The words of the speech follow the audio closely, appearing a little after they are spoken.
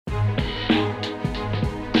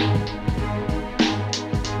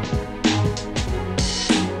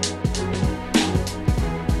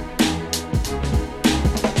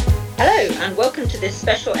this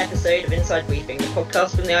special episode of Inside Briefing, the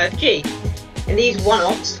podcast from the IFG. In these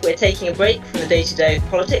one-offs, we're taking a break from the day-to-day of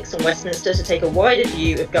politics in Westminster to take a wider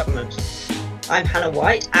view of government. I'm Hannah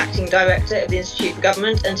White, Acting Director of the Institute for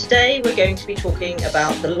Government, and today we're going to be talking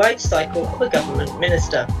about the life cycle of a government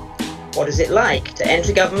minister. What is it like to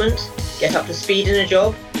enter government, get up to speed in a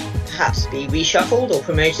job, perhaps be reshuffled or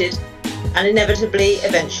promoted, and inevitably,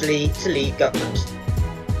 eventually, to leave government?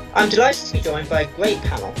 I'm delighted to be joined by a great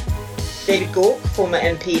panel. David Gauke, former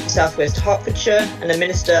MP for South West Hertfordshire and a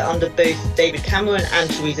minister under both David Cameron and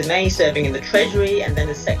Theresa May, serving in the Treasury and then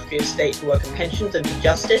as Secretary of State for Work and Pensions and for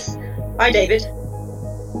Justice. Hi, David.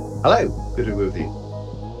 Hello, good to be with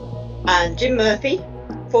you. And Jim Murphy,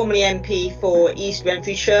 formerly MP for East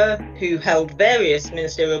Renfrewshire, who held various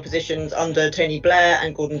ministerial positions under Tony Blair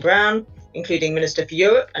and Gordon Brown, including Minister for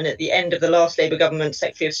Europe, and at the end of the last Labour government,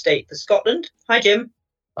 Secretary of State for Scotland. Hi, Jim.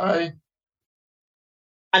 Hi.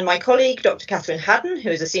 And my colleague, Dr. Catherine Haddon, who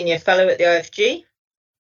is a Senior Fellow at the IFG.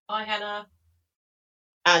 Hi, Hannah.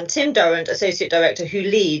 And Tim Durrant, Associate Director, who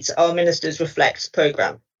leads our Ministers Reflect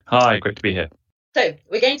programme. Hi, great to be here. So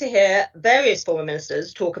we're going to hear various former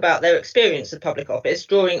ministers talk about their experience of public office,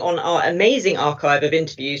 drawing on our amazing archive of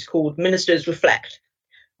interviews called Ministers Reflect.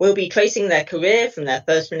 We'll be tracing their career from their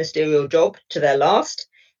first ministerial job to their last,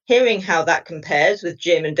 hearing how that compares with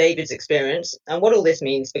Jim and David's experience and what all this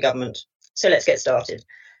means for government. So let's get started.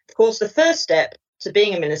 Of course, the first step to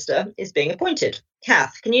being a minister is being appointed.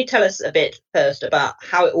 Kath, can you tell us a bit first about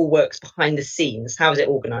how it all works behind the scenes? How is it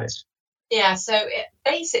organised? Yeah, so it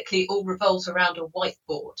basically all revolves around a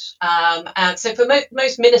whiteboard. And so for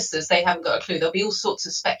most ministers, they haven't got a clue. There'll be all sorts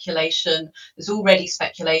of speculation. There's already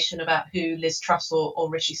speculation about who Liz Truss or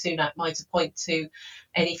Rishi Sunak might appoint to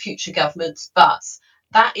any future government. But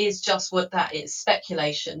that is just what that is,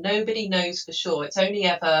 speculation. Nobody knows for sure. It's only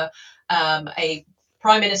ever a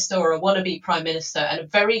prime minister or a wannabe prime minister and a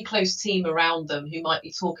very close team around them who might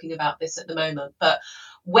be talking about this at the moment. But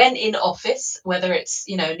when in office, whether it's,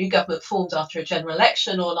 a new government formed after a general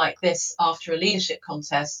election or like this after a leadership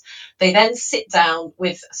contest, they then sit down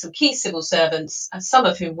with some key civil servants, some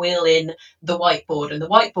of whom wheel in the whiteboard. And the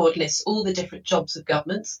whiteboard lists all the different jobs of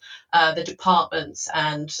government, the departments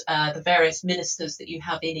and the various ministers that you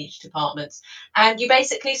have in each department. And you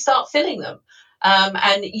basically start filling them.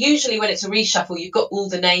 And usually when it's a reshuffle, you've got all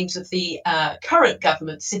the names of the current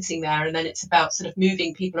government sitting there, and then it's about sort of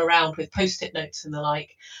moving people around with post-it notes and the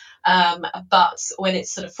like. But when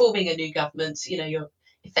it's sort of forming a new government, you're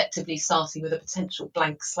effectively starting with a potential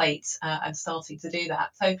blank slate and starting to do that.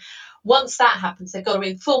 So once that happens, they've got to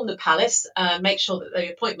inform the palace, make sure that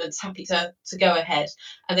the appointment's happy to go ahead.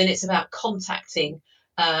 And then it's about contacting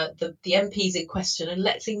the MPs in question and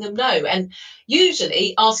letting them know, and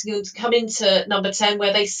usually asking them to come into number 10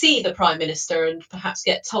 where they see the Prime Minister and perhaps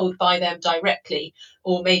get told by them directly,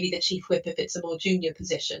 or maybe the Chief Whip if it's a more junior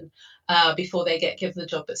position, before they get given the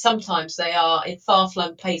job. But sometimes they are in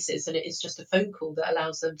far-flung places and it is just a phone call that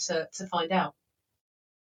allows them to find out.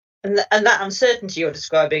 And that uncertainty you're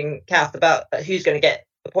describing, Kath, about who's going to get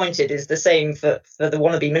appointed is the same for the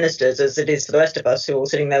wannabe ministers as it is for the rest of us who are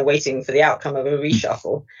sitting there waiting for the outcome of a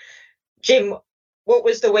reshuffle. Jim, what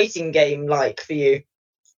was the waiting game like for you?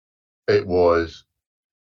 It was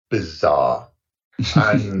bizarre.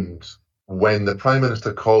 And when the Prime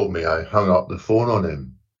Minister called me, I hung up the phone on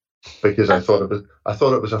him because I thought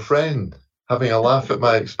it was a friend having a laugh at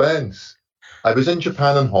my expense. I was in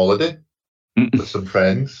Japan on holiday with some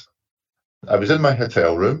friends. I was in my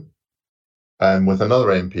hotel room with another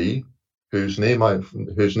MP whose name I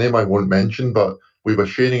won't mention, but we were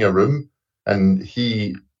sharing a room, and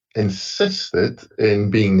he insisted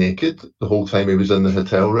in being naked the whole time he was in the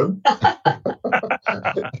hotel room,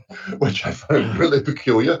 which I found really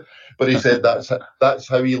peculiar. But he said that's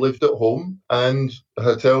how he lived at home, and the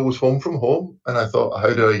hotel was home from home. And I thought,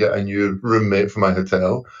 how do I get a new roommate for my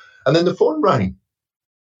hotel? And then the phone rang,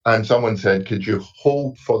 and someone said, "Could you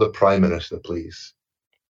hold for the Prime Minister, please?"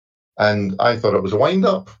 And I thought it was a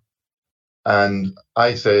wind-up. And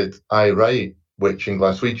I said, "Aye, right," which in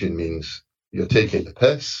Glaswegian means you're taking the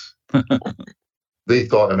piss. They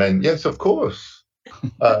thought I meant, yes, of course.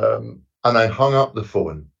 And I hung up the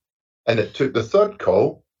phone. And it took the third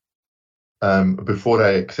call before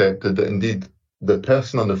I accepted that indeed the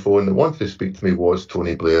person on the phone that wanted to speak to me was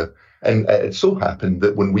Tony Blair. And it so happened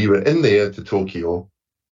that when we were in the air to Tokyo,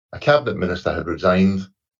 a cabinet minister had resigned.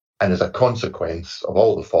 And as a consequence of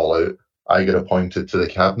all the fallout, I got appointed to the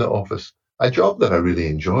Cabinet Office, a job that I really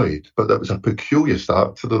enjoyed, but that was a peculiar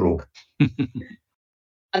start to the role.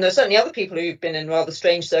 And there are certainly other people who've been in rather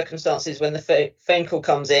strange circumstances when the phone call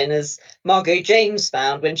comes in, as Margot James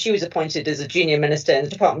found when she was appointed as a junior minister in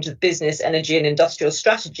the Department of Business, Energy and Industrial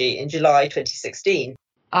Strategy in July 2016.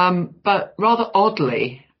 But rather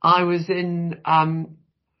oddly, I received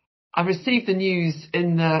the news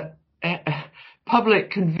in the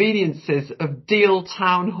public conveniences of Deal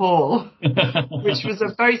Town Hall, which was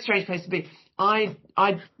a very strange place to be. I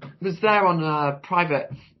was there on a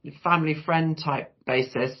private family friend type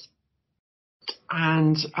basis,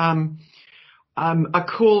 and a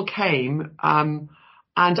call came, and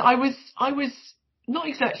I was not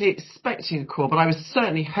exactly expecting a call, but I was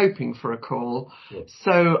certainly hoping for a call. Yeah.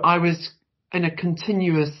 So I was in a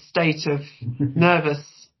continuous state of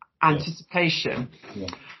nervous anticipation. Yeah.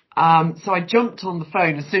 So I jumped on the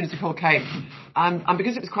phone as soon as the call came. And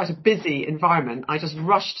because it was quite a busy environment, I just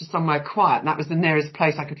rushed to somewhere quiet, and that was the nearest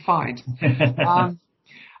place I could find.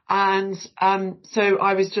 So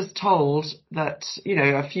I was just told that,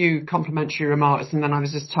 a few complimentary remarks, and then I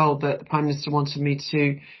was just told that the Prime Minister wanted me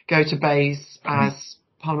to go to Bays as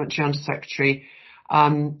Parliamentary Undersecretary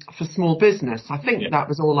for small business. I think that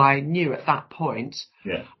was all I knew at that point.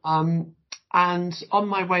 Yeah. And on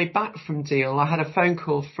my way back from Deal, I had a phone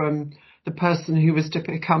call from the person who was to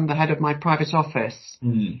become the head of my private office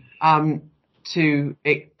to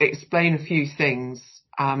explain a few things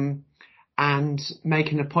and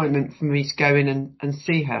make an appointment for me to go in and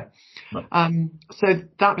see her. Right. So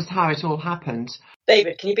that was how it all happened.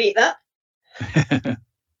 David, can you beat that?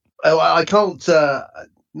 I can't.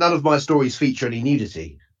 None of my stories feature any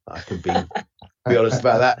nudity. I could be honest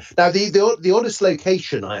about that. Now, the oddest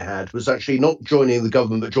location I had was actually not joining the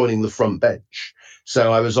government, but joining the front bench.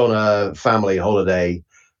 So I was on a family holiday,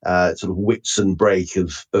 sort of Whitsun break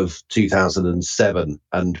of 2007,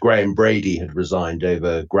 and Graham Brady had resigned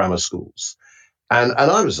over grammar schools. And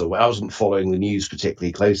I wasn't following the news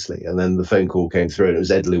particularly closely. And then the phone call came through, and it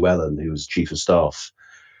was Ed Llewellyn, who was chief of staff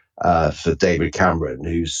for David Cameron,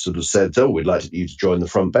 who sort of said, we'd like you to join the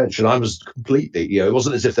front bench. And I was completely, it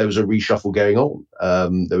wasn't as if there was a reshuffle going on.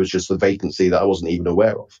 There was just a vacancy that I wasn't even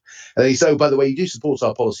aware of. And he said, by the way, you do support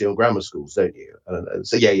our policy on grammar schools, don't you? And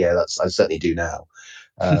so, I certainly do now.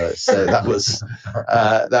 So that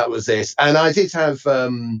was it. And I did have,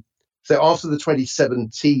 so after the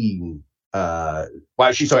 2017, after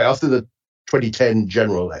the 2010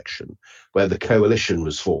 general election, where the coalition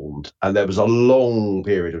was formed, and there was a long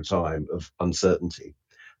period of time of uncertainty,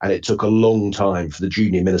 and it took a long time for the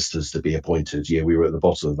junior ministers to be appointed. We were at the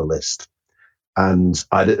bottom of the list, and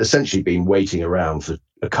I'd essentially been waiting around for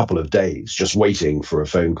a couple of days, just waiting for a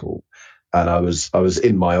phone call. And I was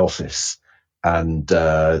in my office, and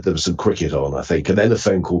there was some cricket on, I think, and then the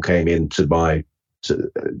phone call came in to my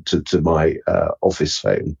office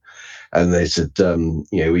phone. And they said,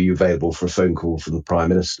 were you available for a phone call from the Prime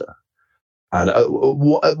Minister? And at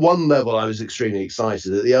one level, I was extremely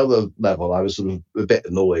excited. At the other level, I was sort of a bit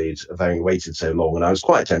annoyed of having waited so long. And I was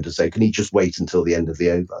quite tempted to say, can he just wait until the end of the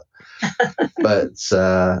over? But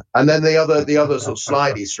and then the other sort of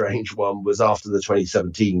slightly strange one was after the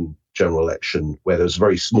 2017 general election, where there was a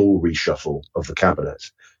very small reshuffle of the cabinet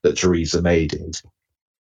that Theresa May did.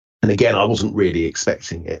 And again, I wasn't really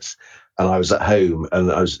expecting it. And I was at home,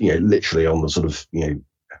 and I was, literally on the sort of,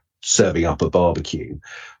 serving up a barbecue.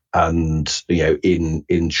 And, in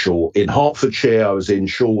Hertfordshire, I was in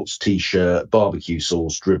shorts, t-shirt, barbecue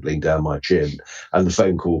sauce dribbling down my chin. And the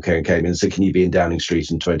phone call came in and said, can you be in Downing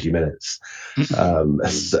Street in 20 minutes? So,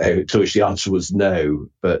 to which the answer was no.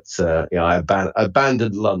 But, I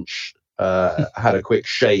abandoned lunch, had a quick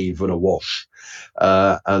shave and a wash,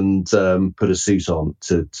 and put a suit on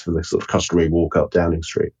for the sort of customary walk up Downing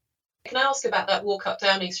Street. Can I ask about that walk up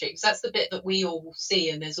Downing Street? Because that's the bit that we all see,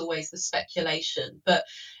 and there's always the speculation. But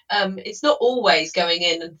it's not always going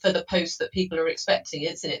in and for the post that people are expecting,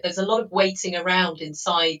 isn't it? There's a lot of waiting around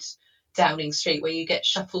inside Downing Street where you get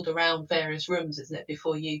shuffled around various rooms, isn't it,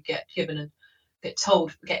 before you get given and get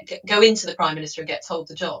told, go into the Prime Minister and get told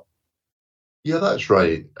the job. Yeah, that's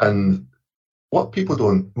right. And what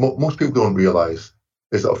most people don't realise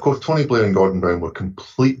is that, of course, Tony Blair and Gordon Brown were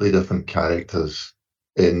completely different characters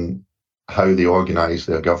in how they organised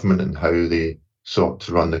their government and how they sought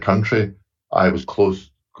to run the country. I was close,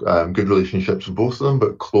 good relationships with both of them,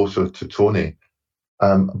 but closer to Tony.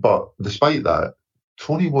 But despite that,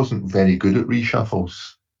 Tony wasn't very good at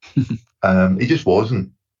reshuffles. He just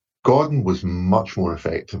wasn't. Gordon was much more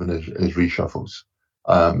effective in his reshuffles.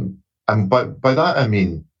 And by that, I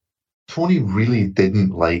mean, Tony really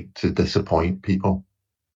didn't like to disappoint people.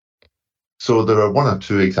 So there are one or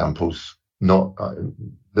two examples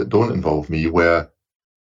that don't involve me where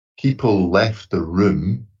people left the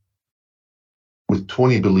room with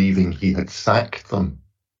Tony believing he had sacked them,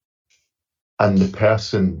 and the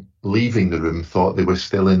person leaving the room thought they were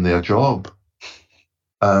still in their job.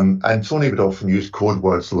 And Tony would often use code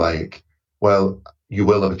words like, well, you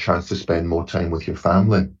will have a chance to spend more time with your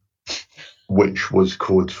family, which was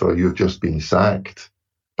code for you've just been sacked.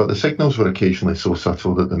 But the signals were occasionally so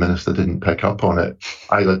subtle that the minister didn't pick up on it,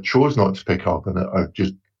 either chose not to pick up on it or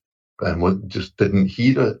just didn't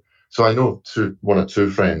hear it. So I know one or two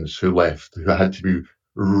friends who left who had to be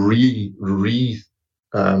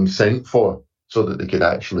sent for so that they could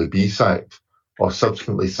actually be sacked, or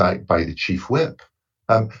subsequently sacked by the chief whip.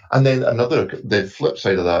 And then the flip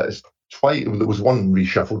side of that is there was one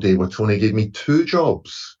reshuffle day where Tony gave me 2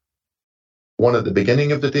 jobs, one at the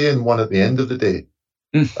beginning of the day and one at the end of the day.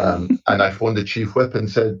 And I phoned the chief whip and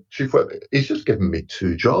said, Chief Whip, he's just given me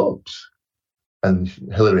 2 jobs. And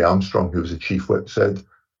Hilary Armstrong, who was the chief whip, said,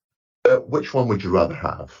 which one would you rather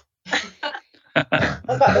have?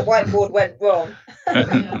 That's like the whiteboard went wrong.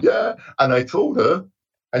 Yeah, and I told her,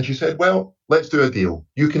 and she said, well, let's do a deal.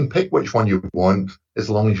 You can pick which one you want as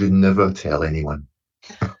long as you never tell anyone.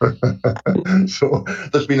 So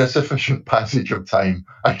there's been a sufficient passage of time.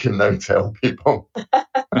 I can now tell people.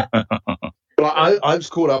 Well, I was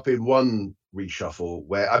caught up in one reshuffle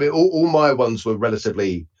where, I mean, all my ones were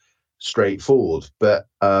relatively straightforward, but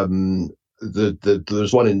there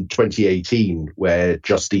was one in 2018 where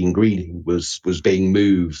Justine Greening was being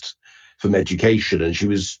moved from education, and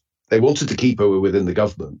they wanted to keep her within the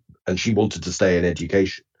government, and she wanted to stay in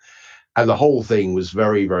education, and the whole thing was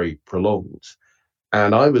very, very prolonged.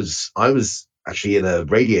 And I was actually in a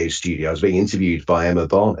radio studio. I was being interviewed by Emma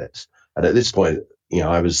Barnett, and at this point,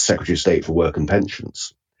 I was Secretary of State for Work and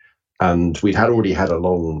Pensions. And we'd already had a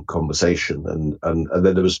long conversation, and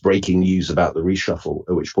then there was breaking news about the reshuffle,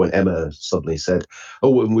 at which point Emma suddenly said,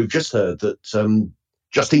 oh, and we've just heard that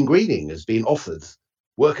Justine Greening has been offered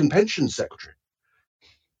Work and Pensions Secretary.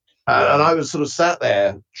 And I was sort of sat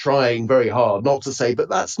there trying very hard not to say, but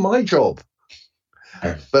that's my job.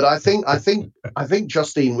 But I think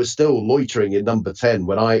Justine was still loitering in number 10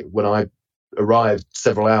 when I arrived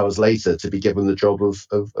several hours later to be given the job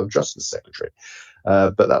of Justice Secretary.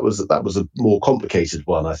 But that was a more complicated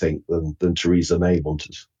one, I think, than Theresa May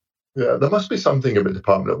wanted. Yeah, there must be something about the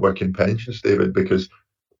Department of Work and Pensions, David, because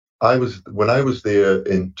when I was there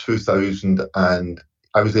in 2000, and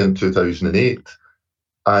I was there in 2008,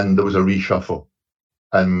 and there was a reshuffle,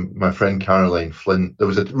 and my friend Caroline Flint, there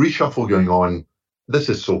was a reshuffle going on. This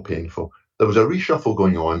is so painful. There was a reshuffle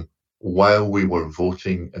going on while we were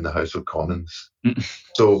voting in the House of Commons.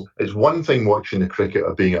 So it's one thing watching the cricket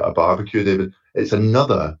or being at a barbecue, David. It's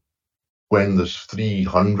another when there's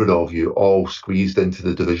 300 of you all squeezed into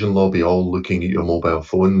the division lobby, all looking at your mobile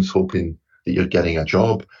phones, hoping that you're getting a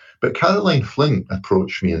job. But Caroline Flint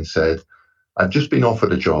approached me and said, I've just been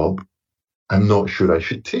offered a job. I'm not sure I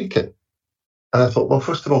should take it. And I thought, well,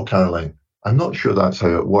 first of all, Caroline, I'm not sure that's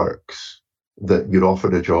how it works, that you're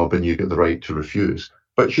offered a job and you get the right to refuse.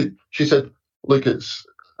 But she said, look, it's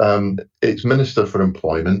Minister for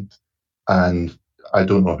Employment, and I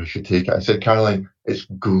don't know if I should take it. I said, Caroline, it's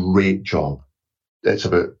a great job. It's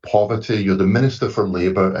about poverty. You're the Minister for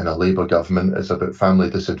Labour in a Labour government. It's about family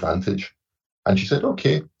disadvantage. And she said,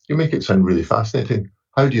 okay, you make it sound really fascinating.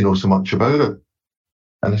 How do you know so much about it?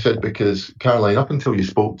 And I said, because, Caroline, up until you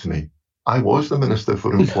spoke to me, I was the Minister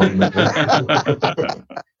for Employment.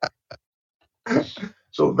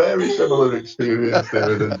 So very similar experience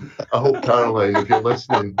there. And I hope, Caroline, if you're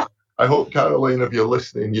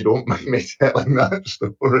listening, you don't mind me telling that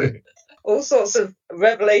story. All sorts of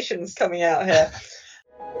revelations coming out here.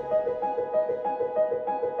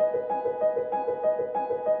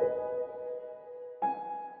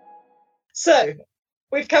 So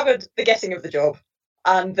we've covered the getting of the job.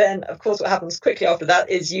 And then, of course, what happens quickly after that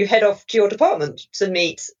is you head off to your department to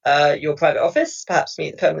meet your private office, perhaps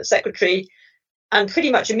meet the permanent secretary, and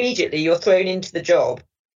pretty much immediately you're thrown into the job.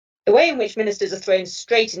 The way in which ministers are thrown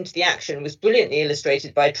straight into the action was brilliantly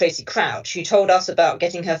illustrated by Tracy Crouch, who told us about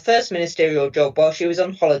getting her first ministerial job while she was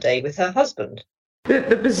on holiday with her husband.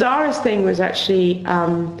 The bizarrest thing was actually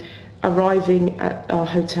arriving at our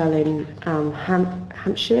hotel in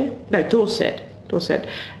Dorset,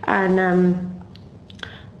 and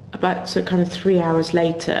about so kind of 3 hours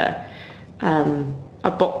later,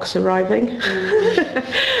 a box arriving.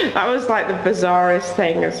 That was like the bizarrest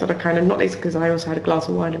thing. It's sort of kind of, not least because I also had a glass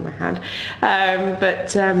of wine in my hand, but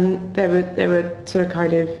they were sort of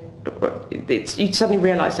kind of, you suddenly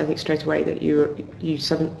realised, I think, straight away that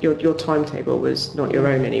your timetable was not your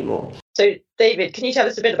own anymore. So, David, can you tell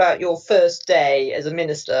us a bit about your first day as a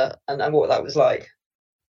minister and what that was like?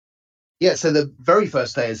 Yeah, so the very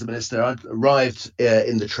first day as a minister, I arrived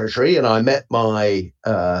in the Treasury and I met my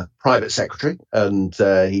private secretary, and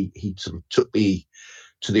he sort of took me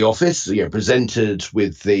to the office, presented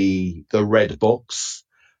with the red box,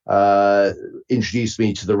 introduced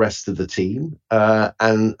me to the rest of the team,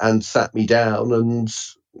 and sat me down, and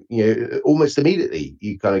almost immediately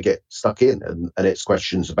you kind of get stuck in, and it's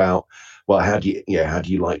questions about, well, how do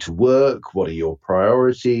you like to work? What are your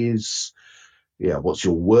priorities? What's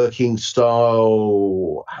your working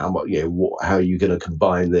style? How much, how are you going to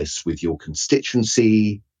combine this with your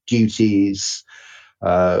constituency duties?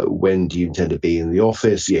 When do you intend to be in the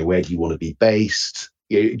office? Where do you want to be based?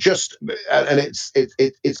 And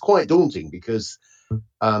it's quite daunting because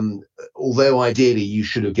although ideally you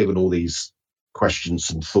should have given all these questions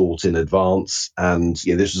some thought in advance, and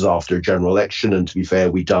this was after a general election, and to be fair,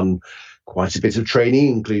 we'd done quite a bit of training,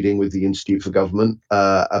 including with the Institute for Government,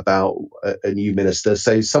 about a new minister.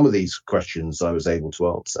 So some of these questions I was able to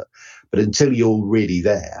answer, but until you're really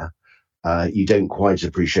there, you don't quite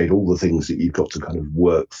appreciate all the things that you've got to kind of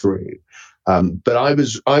work through. But I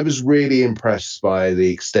was really impressed by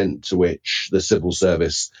the extent to which the civil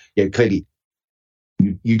service, clearly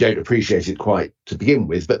you don't appreciate it quite to begin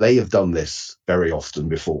with, but they have done this very often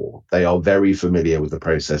before. They are very familiar with the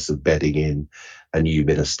process of bedding in a new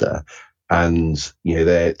minister, and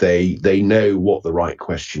they know what the right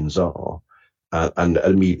questions are. And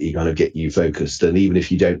immediately kind of get you focused. And even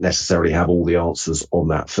if you don't necessarily have all the answers on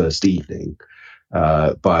that first evening,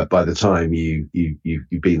 by the time you've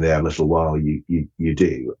been there a little while, you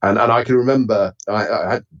do. And I can remember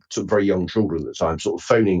I had some very young children at the time, sort of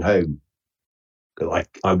phoning home.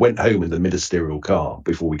 I went home in the ministerial car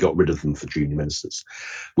before we got rid of them for junior ministers,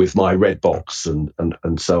 with my red box and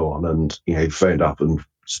so on, and phoned up and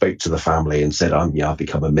spoke to the family and said, I've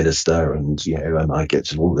become a minister, and and I get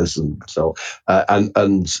to all this, and so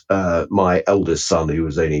my eldest son, who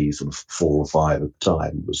was only sort of 4 or 5 at the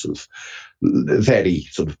time, was sort of fairly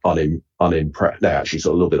sort of unimpressed. No, actually,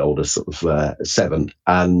 sort of a little bit older, sort of 7,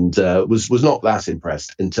 and was not that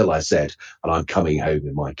impressed until I said, and I'm coming home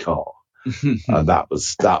in my car. And that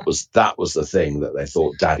was the thing that they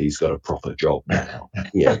thought, Daddy's got a proper job now.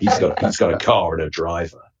 He's got a car and a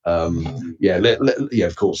driver.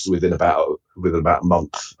 Of course, within about a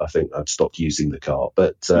month, I think I'd stopped using the car.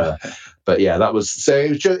 But that was so.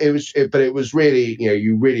 It was really,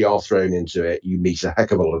 you really are thrown into it. You meet a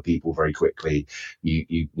heck of a lot of people very quickly.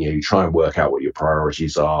 You try and work out what your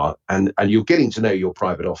priorities are, and you're getting to know your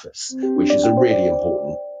private office, which is a really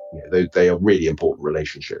important. They are really important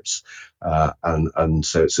relationships, and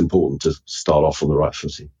so it's important to start off on the right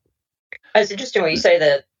footing. It's interesting what you say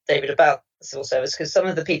there, David, about the civil service, because some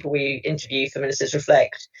of the people we interview for Ministers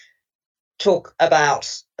Reflect talk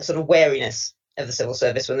about a sort of wariness of the civil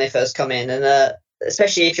service when they first come in, and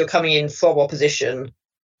especially if you're coming in from opposition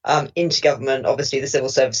into government. Obviously, the civil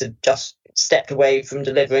service have just stepped away from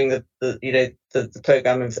delivering the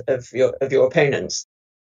programme of your opponents.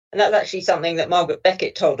 And that's actually something that Margaret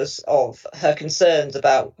Beckett told us of, her concerns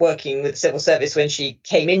about working with the civil service when she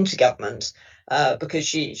came into government, because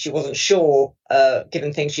she wasn't sure,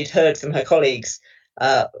 given things she'd heard from her colleagues,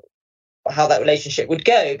 how that relationship would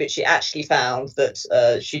go. But she actually found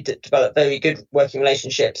that she developed very good working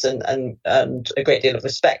relationships and a great deal of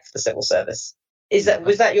respect for the civil service.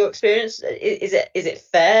 Was that your experience? Is it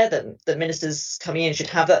fair that the ministers coming in should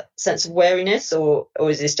have that sense of wariness, or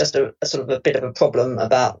is this just a sort of a bit of a problem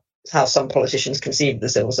about how some politicians conceive the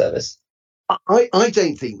civil service? I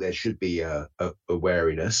don't think there should be a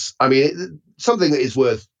wariness. I mean, something that is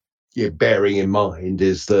worth bearing in mind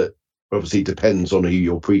is that obviously it depends on who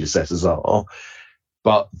your predecessors are,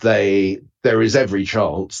 but there is every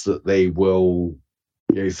chance that they will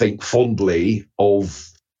think fondly of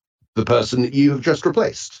the person that you have just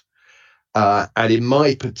replaced. And in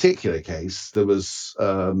my particular case, there was,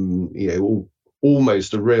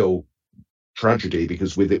 almost a real tragedy,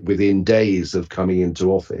 because within days of coming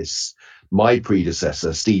into office, my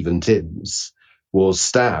predecessor, Stephen Timms, was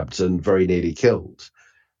stabbed and very nearly killed.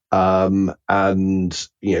 And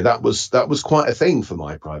that was quite a thing for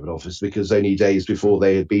my private office, because only days before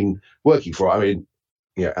they had been working for it. I mean,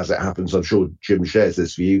 as it happens, I'm sure Jim shares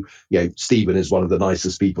this view. Stephen is one of the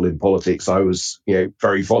nicest people in politics. I was,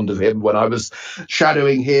 very fond of him when I was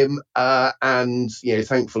shadowing him, and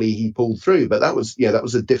thankfully he pulled through. But that was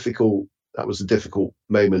a difficult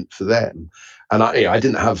moment for them. And I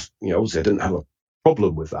didn't have, obviously I didn't have a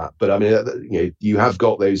problem with that. But I mean, you have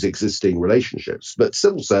got those existing relationships. But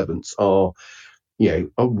civil servants are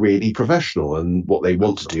really professional, and what they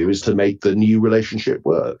want to do is to make the new relationship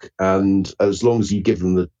work. And as long as you give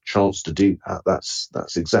them the chance to do that, that's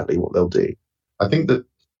exactly what they'll do. I think that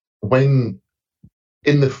when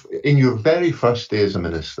in your very first day as a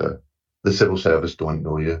minister, the civil service don't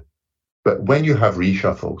know you. But when you have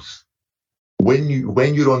reshuffles, when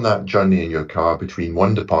you're on that journey in your car between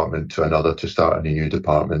one department to another to start in a new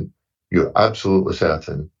department, you're absolutely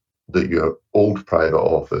certain that your old private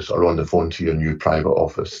office are on the phone to your new private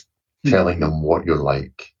office, telling them what you're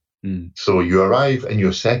like. So you arrive in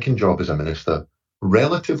your second job as a minister,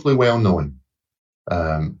 relatively well known,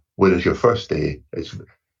 whereas your first day,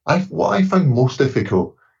 what I find most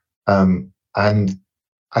difficult, and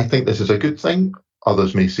I think this is a good thing,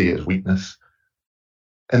 others may see it as weakness.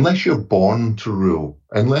 Unless you're born to rule,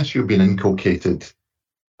 unless you've been inculcated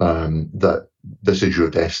that this is your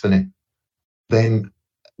destiny, then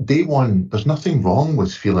day one, there's nothing wrong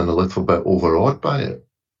with feeling a little bit overawed by it.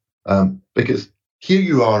 Because here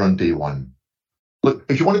you are on day one. Look,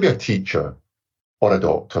 if you want to be a teacher or a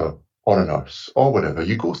doctor or a nurse or whatever,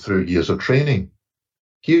 you go through years of training.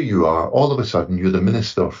 Here you are, all of a sudden, you're the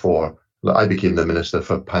minister I became the minister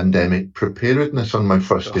for pandemic preparedness on my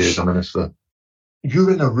first day as a minister.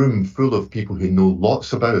 You're in a room full of people who know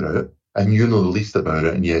lots about it, and you know the least about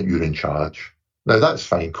it, and yet you're in charge. Now, that's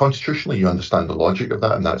fine. Constitutionally, you understand the logic of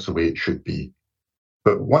that, and that's the way it should be.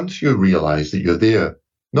 But once you realise that you're there,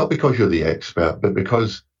 not because you're the expert, but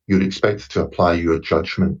because you're expected to apply your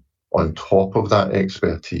judgment on top of that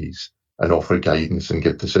expertise and offer guidance and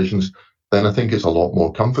give decisions, then I think it's a lot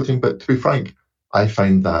more comforting. But to be frank, I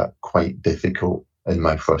find that quite difficult in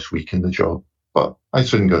my first week in the job. But I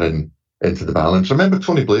soon got into the balance. I remember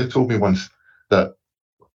Tony Blair told me once that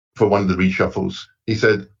for one of the reshuffles, he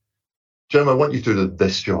said, "Jim, I want you to do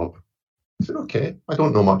this job." I said, "Okay, I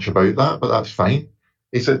don't know much about that, but that's fine."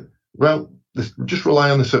 He said, "Well, just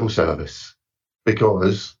rely on the civil service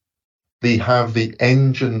because they have the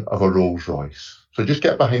engine of a Rolls Royce. So just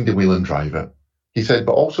get behind the wheel and drive it." He said,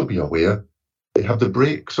 "But also be aware, they have the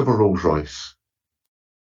brakes of a Rolls Royce.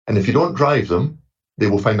 And if you don't drive them, they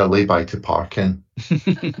will find a lay-by to park in."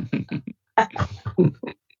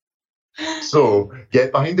 So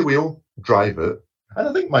get behind the wheel, drive it. And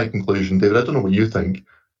I think my conclusion, David, I don't know what you think,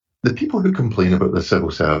 the people who complain about the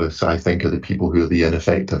civil service, I think, are the people who are the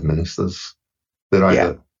ineffective ministers. They're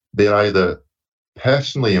either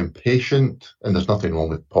personally impatient, and there's nothing wrong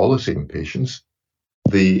with policy impatience.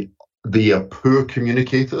 They are poor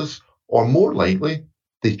communicators, or more likely,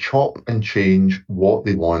 they chop and change what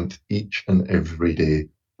they want each and every day.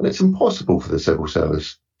 And it's impossible for the civil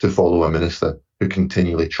service to follow a minister who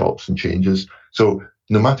continually chops and changes. So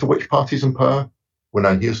no matter which party's in power, when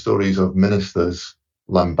I hear stories of ministers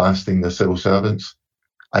lambasting the civil servants,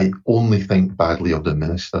 I only think badly of the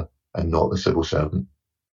minister and not the civil servant.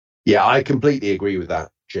 Yeah, I completely agree with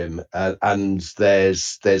that, Jim. And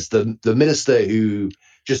there's the minister who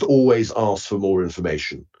just always asks for more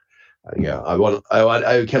information. Can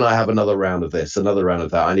I have another round of this, another round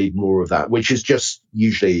of that? I need more of that, which is just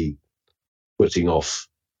usually putting off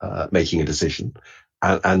making a decision.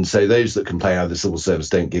 And so those that complain how the civil service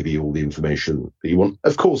don't give you all the information that you want.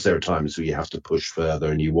 Of course, there are times where you have to push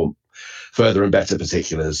further and you want further and better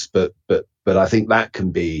particulars. But I think that can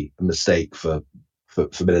be a mistake for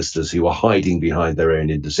ministers who are hiding behind their own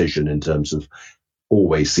indecision in terms of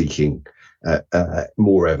always seeking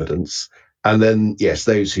more evidence. And then, yes,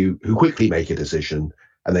 those who quickly make a decision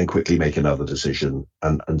and then quickly make another decision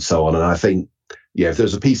and so on. And I think, if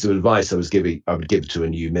there's a piece of advice I would give to a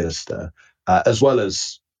new minister, as well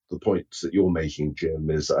as the points that you're making, Jim,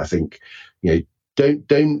 is I think, you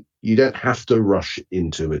don't have to rush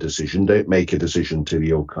into a decision. Don't make a decision till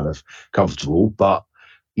you're kind of comfortable. But,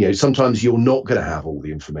 sometimes you're not going to have all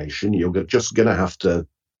the information. You're just going to have to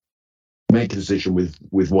make a decision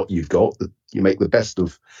with what you've got. You make the best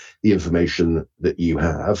of the information that you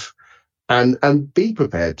have, and be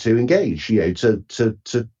prepared to engage.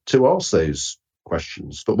 To ask those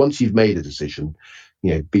questions. But once you've made a decision,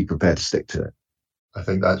 be prepared to stick to it. I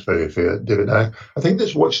think that's very fair, David. I think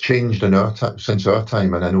that's what's changed in since our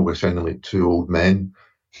time, and I know we're sounding like two old men.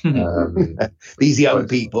 These young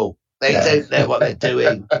people, they don't know what they're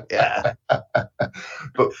doing. Yeah.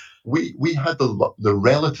 But we had the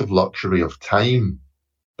relative luxury of time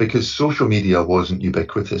because social media wasn't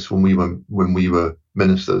ubiquitous when we were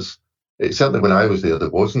ministers. Certainly when I was there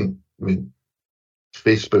wasn't. I mean,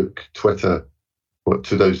 Facebook, Twitter,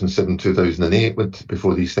 2007, 2008,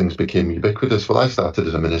 before these things became ubiquitous. Well, I started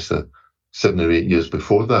as a minister 7 or 8 years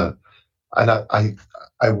before that. And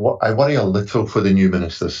I worry a little for the new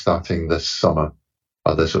ministers starting this summer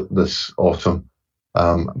or this autumn,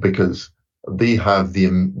 because they have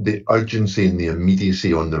the urgency and the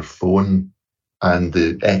immediacy on their phone and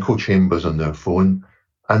the echo chambers on their phone.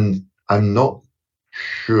 And I'm not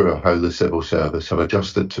sure how the civil service have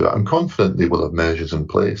adjusted to it. I'm confident they will have measures in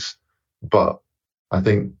place, but I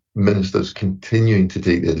think ministers continuing to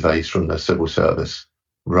take the advice from their civil service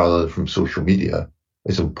rather than from social media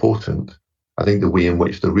is important. I think the way in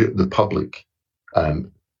which the public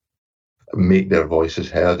make their voices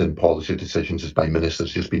heard in policy decisions is by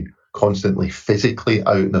ministers just being constantly physically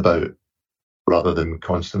out and about rather than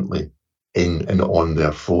constantly in and on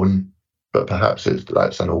their phone. But perhaps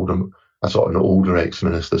that's an older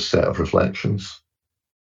ex-minister's set of reflections.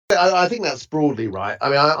 I think that's broadly right. I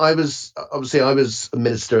mean, I was a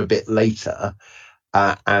minister a bit later,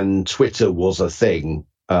 and Twitter was a thing.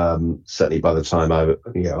 Certainly by the time I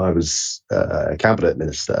was a cabinet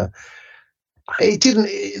minister, it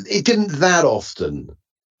didn't that often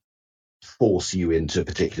force you into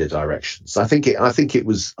particular directions. I think it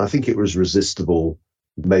was resistible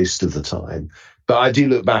most of the time. But I do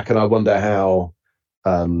look back and I wonder how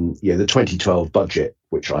the 2012 budget,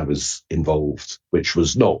 which I was involved, which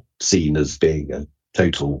was not seen as being a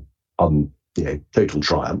total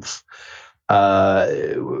triumph.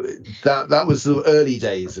 That was the early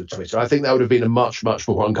days of Twitter. I think that would have been a much, much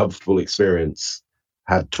more uncomfortable experience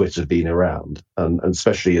had Twitter been around, and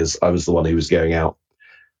especially as I was the one who was going out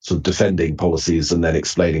sort of defending policies and then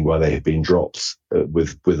explaining why they had been dropped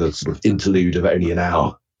with a sort of interlude of only an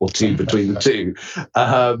hour or two between the two.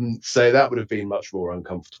 So that would have been much more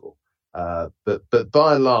uncomfortable. But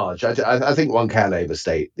by and large, I think one can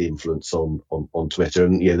overstate the influence on Twitter,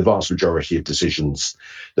 and the vast majority of decisions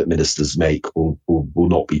that ministers make will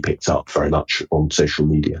not be picked up very much on social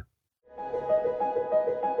media.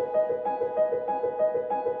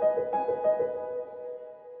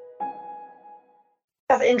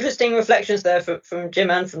 That's interesting reflections there from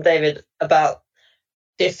Jim and from David about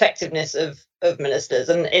the effectiveness of ministers.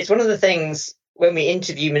 And it's one of the things when we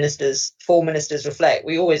interview ministers, for Ministers Reflect,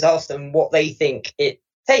 we always ask them what they think it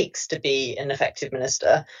takes to be an effective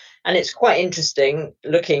minister. And it's quite interesting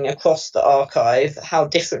looking across the archive how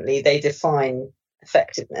differently they define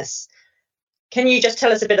effectiveness. Can you just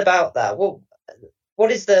tell us a bit about that?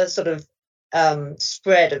 What is the sort of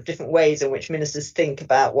spread of different ways in which ministers think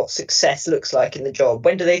about what success looks like in the job?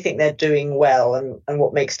 When do they think they're doing well, and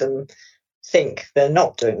what makes them think they're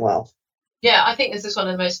not doing well? Yeah, I think this is one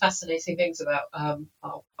of the most fascinating things about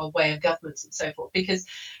our way of government and so forth, because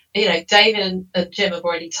David and Jim have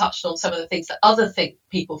already touched on some of the things that other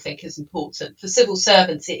people think is important. For civil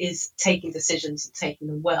servants, it is taking decisions and taking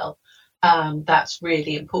them well. That's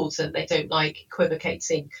really important. They don't like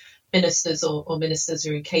equivocating ministers or ministers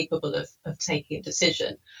who are incapable of taking a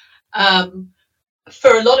decision.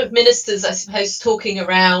 For a lot of ministers, I suppose, talking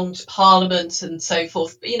around Parliament and so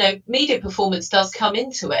forth, media performance does come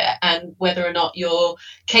into it, and whether or not you're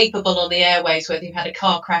capable on the airways, whether you've had a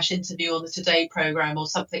car crash interview on the Today programme or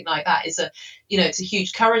something like that, it's a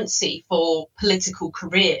huge currency for political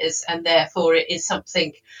careers, and therefore it is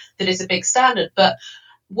something that is a big standard. But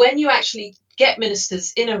when you actually get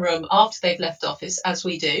ministers in a room after they've left office, as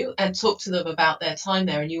we do, and talk to them about their time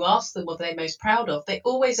there, and you ask them what they're most proud of, they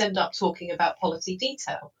always end up talking about policy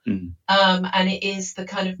detail. And it is the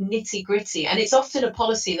kind of nitty gritty. And it's often a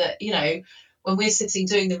policy that, when we're sitting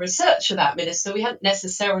doing the research for that minister, we haven't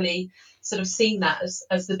necessarily sort of seen that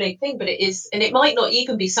as the big thing, but it is, and it might not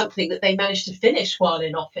even be something that they managed to finish while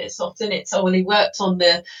in office. Often it's, he worked on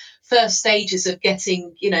the first stages of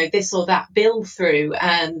getting, this or that bill through,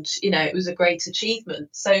 and, it was a great achievement.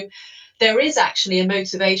 So there is actually a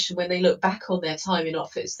motivation when they look back on their time in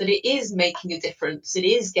office that it is making a difference. It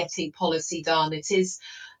is getting policy done. It is,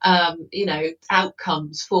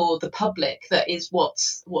 outcomes for the public. That is what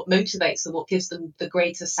motivates them, what gives them the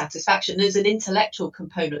greatest satisfaction. There's an intellectual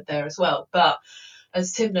component there as well, but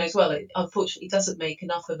as Tim knows well, it unfortunately doesn't make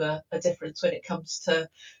enough of a difference when it comes to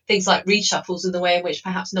things like reshuffles and the way in which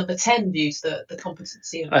perhaps Number 10 views the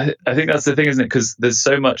competency of it. I think that's the thing, isn't it? Because there's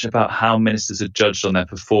so much about how ministers are judged on their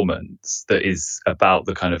performance that is about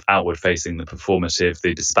the kind of outward facing, the performative,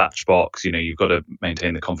 the dispatch box. You've got to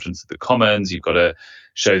maintain the confidence of the Commons. You've got to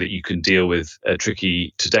show that you can deal with a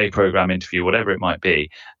tricky Today programme interview, whatever it might be.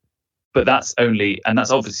 But that's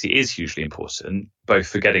obviously is hugely important, both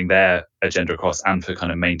for getting their agenda across and for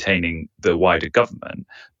kind of maintaining the wider government.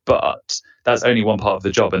 But that's only one part of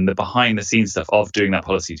the job. And the behind the scenes stuff of doing that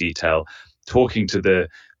policy detail, talking to the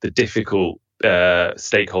difficult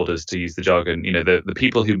stakeholders, to use the jargon, the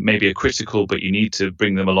people who maybe are critical, but you need to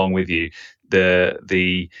bring them along with you,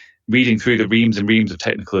 the reading through the reams and reams of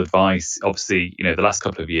technical advice. Obviously, the last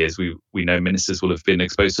couple of years, we know ministers will have been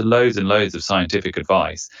exposed to loads and loads of scientific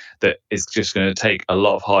advice that is just going to take a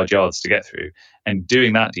lot of hard yards to get through. And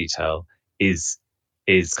doing that detail is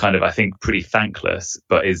kind of, I think, pretty thankless,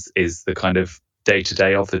 but is the kind of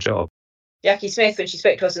day-to-day of the job. Jackie Smith, when she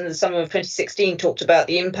spoke to us in the summer of 2016, talked about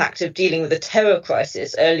the impact of dealing with the terror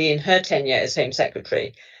crisis early in her tenure as Home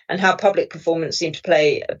Secretary, and how public performance seemed to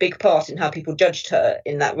play a big part in how people judged her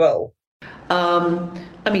in that role. Politically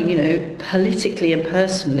and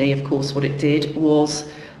personally, of course, what it did was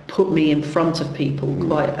put me in front of people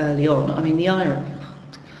quite early on. I mean, the irony, I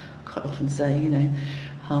quite often say,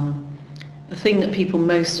 the thing that people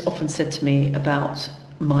most often said to me about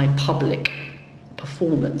my public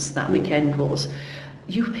performance that weekend was,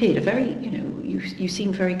 you appeared you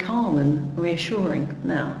seemed very calm and reassuring.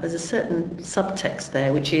 Now, there's a certain subtext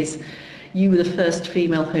there, which is you were the first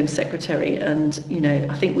female Home Secretary, and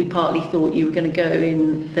I think we partly thought you were going to go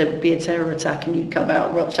in, there would be a terror attack, and you'd come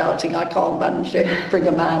out shouting, "I can't manage it, bring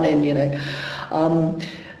a man in,"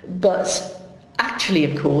 But actually,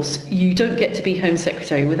 of course, you don't get to be Home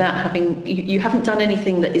Secretary without having, you haven't done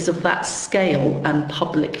anything that is of that scale and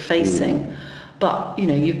public facing. But,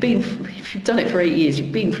 if you've done it for 8 years,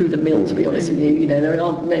 you've been through the mill, to be honest with you. There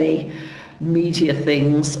aren't many media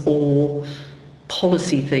things or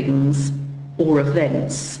policy things or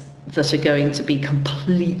events that are going to be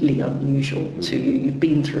completely unusual to you. You've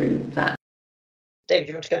been through that. David,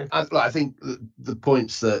 you want to go? I think the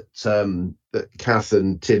points that Kath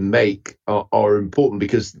and Tim make are important,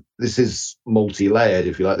 because this is multi-layered,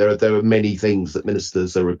 if you like. There are many things that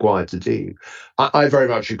ministers are required to do. I very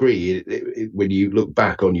much agree. When you look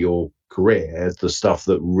back on your career, the stuff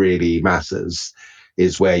that really matters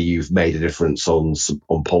is where you've made a difference on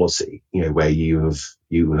policy. Where you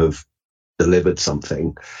have delivered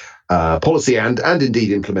something, policy and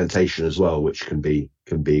indeed implementation as well, which can be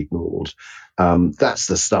ignored. That's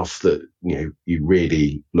the stuff that you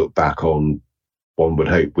really look back on, one would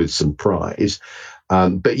hope, with some pride.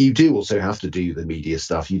 But you do also have to do the media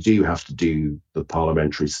stuff. You do have to do the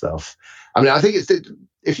parliamentary stuff. I mean, I think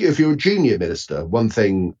if you're a junior minister, one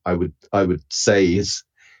thing I would say is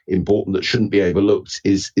important that shouldn't be overlooked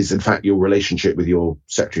is in fact your relationship with your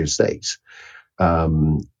Secretary of State.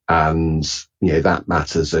 And that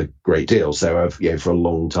matters a great deal. So for a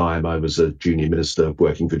long time I was a junior minister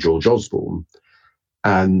working for George Osborne,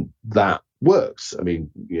 and that works. I mean,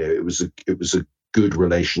 it was a good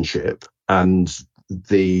relationship, and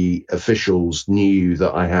the officials knew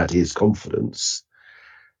that I had his confidence,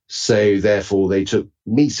 so therefore they took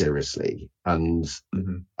me seriously, and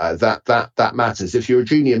that matters. If you're a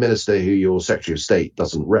junior minister who your Secretary of State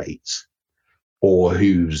doesn't rate, or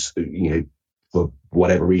who's for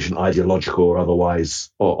whatever reason, ideological or otherwise,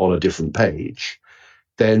 or on a different page,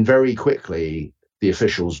 then very quickly the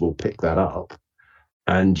officials will pick that up,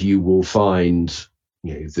 and you will find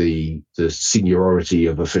the seniority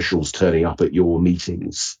of officials turning up at your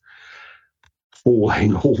meetings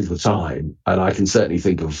falling all the time. And I can certainly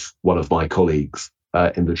think of one of my colleagues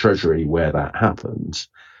in the Treasury where that happened.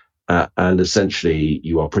 And essentially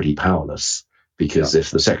you are pretty powerless, because if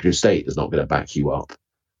the Secretary of State is not going to back you up,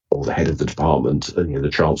 or the head of the department, the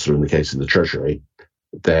Chancellor in the case of the Treasury,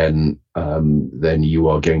 then you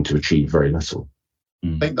are going to achieve very little.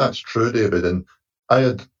 I think that's true, David. And I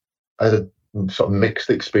had a sort of mixed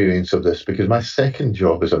experience of this, because my second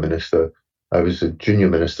job as a minister, I was a junior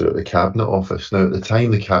minister at the Cabinet Office. Now, at the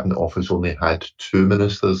time, the Cabinet Office only had 2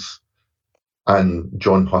 ministers, and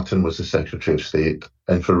John Hutton was the Secretary of State.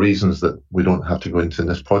 And for reasons that we don't have to go into in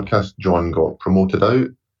this podcast, John got promoted out,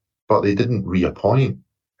 but they didn't reappoint.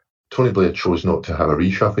 Tony Blair chose not to have a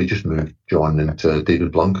reshuffle. He just moved John into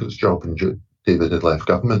David Blunkett's job, and David had left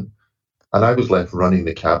government. And I was left running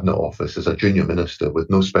the Cabinet Office as a junior minister with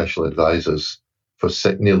no special advisors for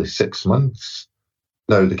nearly 6 months.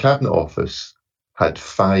 Now, the Cabinet Office had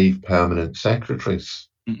 5 permanent secretaries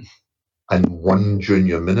and 1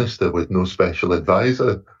 junior minister with no special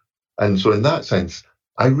advisor. And so in that sense,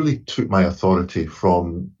 I really took my authority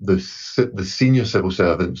from the senior civil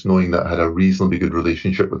servants, knowing that I had a reasonably good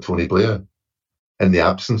relationship with Tony Blair in the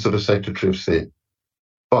absence of a Secretary of State.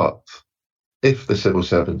 But if the civil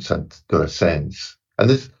servants had got a sense, and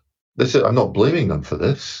this I'm not blaming them for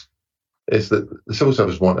this, is that the civil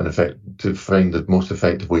service want an effect to find the most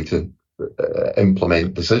effective way to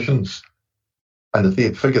implement decisions. And if they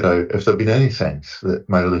had figured out, if there had been any sense that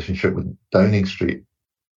my relationship with Downing Street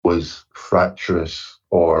was fractious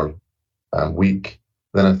or weak,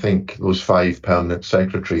 then I think those 5 permanent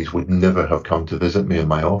secretaries would never have come to visit me in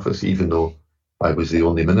my office, even though I was the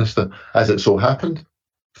only minister. As it so happened,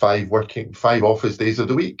 5 office days of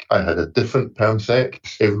the week, I had a different perm sec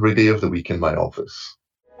every day of the week in my office.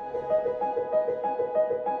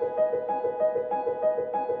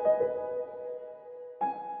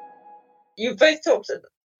 You've both talked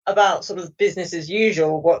about sort of business as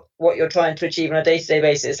usual, what you're trying to achieve on a day-to-day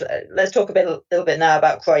basis. Let's talk a little bit now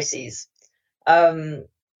about crises.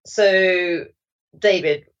 So,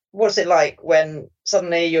 David, what's it like when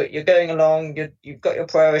suddenly you're going along, you've got your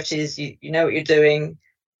priorities, you know what you're doing,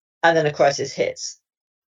 and then a crisis hits?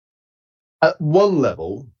 At one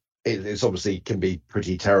level, it's obviously can be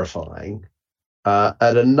pretty terrifying.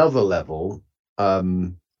 At another level,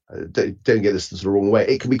 don't get this the wrong way,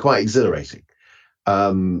 it can be quite exhilarating.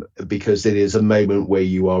 Because it is a moment where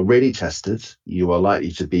you are really tested, you are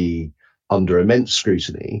likely to be under immense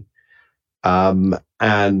scrutiny,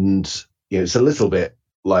 and it's a little bit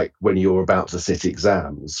like when you're about to sit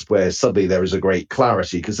exams, where suddenly there is a great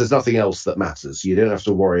clarity because there's nothing else that matters. You don't have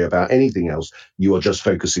to worry about anything else. You are just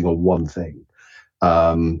focusing on one thing.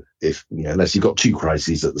 Unless you've got two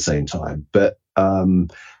crises at the same time, but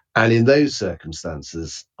and in those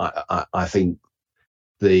circumstances, I think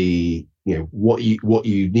what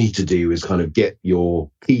you need to do is kind of get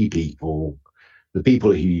your key people, the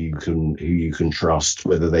people who you can trust,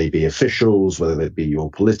 whether they be officials, whether they be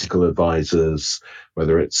your political advisors,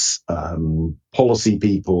 whether it's policy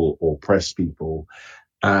people or press people.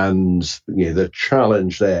 And the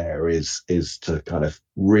challenge there is to kind of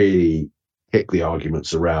really kick the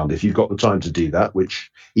arguments around. If you've got the time to do that,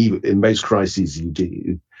 which even in most crises you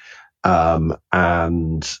do, it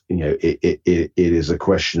is a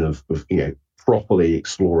question of properly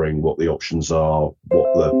exploring what the options are,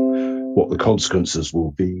 what the consequences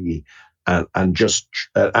will be, and just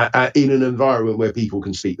in an environment where people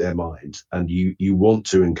can speak their mind, and you want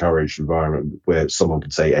to encourage an environment where someone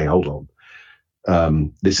can say, hey, hold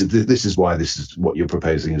on, this is why this is what you're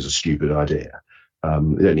proposing is a stupid idea.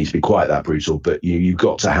 You don't need to be quite that brutal, but you've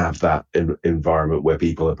got to have that environment where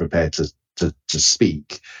people are prepared to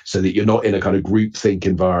speak, so that you're not in a kind of groupthink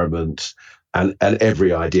environment and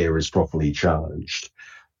every idea is properly challenged.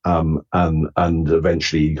 And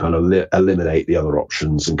eventually you kind of eliminate the other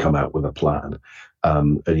options and come out with a plan.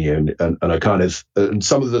 And I kind of, and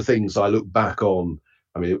some of the things I look back on,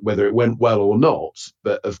 I mean, whether it went well or not,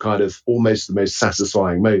 but of kind of almost the most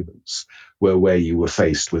satisfying moments were where you were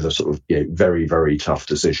faced with a sort of very, very tough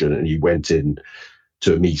decision, and you went in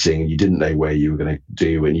to a meeting and you didn't know where you were going to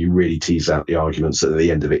do, and you really tease out the arguments, and at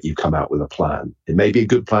the end of it you come out with a plan. It may be a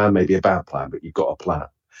good plan, maybe a bad plan, but you've got a plan.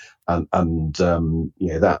 And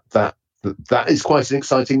that is quite an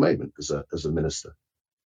exciting moment as a minister.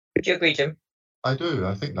 Would you agree, Jim? I do.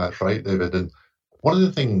 I think that's right, David. And one of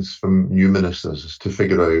the things from new ministers is to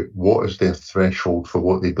figure out what is their threshold for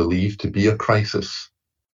what they believe to be a crisis.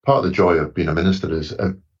 Part of the joy of being a minister is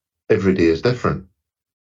every day is different,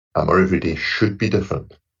 or every day should be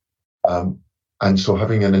different. And so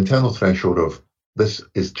having an internal threshold of this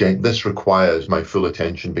requires my full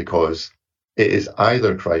attention because it is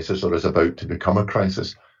either a crisis or is about to become a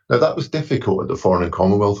crisis. Now, that was difficult at the Foreign and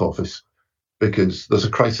Commonwealth Office because there's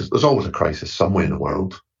always a crisis somewhere in the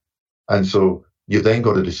world. And so you then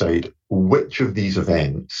got to decide which of these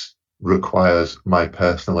events requires my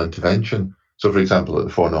personal intervention. So, for example, at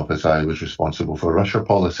the Foreign Office, I was responsible for Russia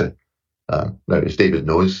policy. Now, as David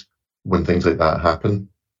knows, when things like that happen,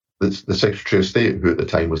 the Secretary of State, who at the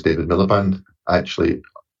time was David Miliband, actually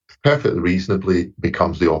perfectly reasonably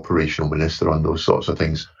becomes the operational minister on those sorts of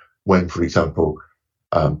things. When, for example,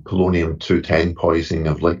 polonium-210 poisoning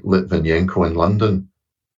of Litvinenko in London,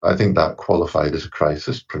 I think that qualified as a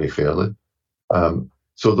crisis pretty fairly.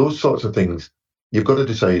 So those sorts of things, you've got to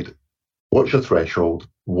decide what's your threshold,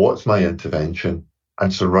 what's my intervention,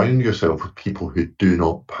 and surround yourself with people who do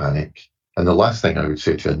not panic. And the last thing I would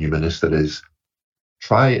say to a new minister is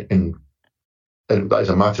try and as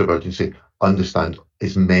a matter of urgency, understand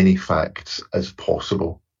as many facts as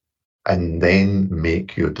possible and then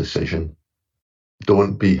make your decision.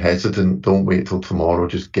 Don't be hesitant. Don't wait till tomorrow.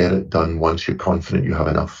 Just get it done once you're confident you have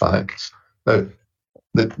enough facts. Now,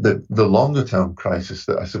 the longer term crisis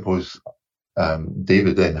that I suppose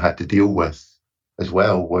David then had to deal with as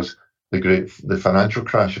well was the financial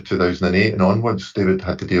crash of 2008 and onwards. David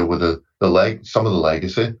had to deal with some of the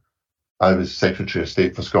legacy. I was Secretary of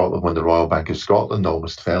State for Scotland when the Royal Bank of Scotland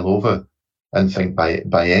almost fell over, and think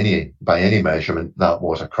by any measurement that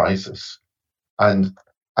was a crisis. And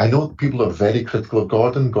I know people are very critical of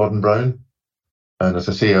Gordon Brown, and as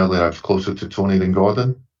I say earlier, I was closer to Tony than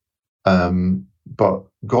Gordon. But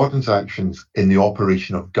Gordon's actions in the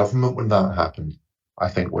operation of government when that happened, I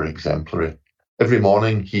think, were exemplary. Every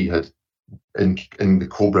morning he had, in the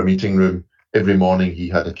Cobra meeting room, every morning he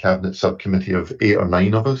had a cabinet subcommittee of 8 or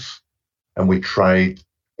 9 of us, and we tried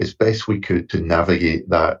as best we could to navigate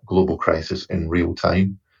that global crisis in real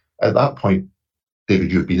time. At that point,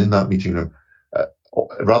 David, you've been in that meeting room.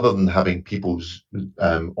 rather than having people's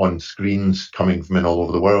on screens coming from in all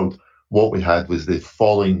over the world, what we had was the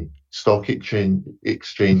falling stock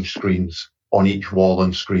exchange screens on each wall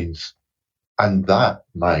on screens. And that,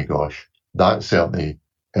 my gosh, that certainly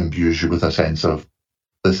imbues you with a sense of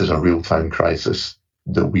this is a real-time crisis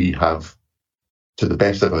that we have, to the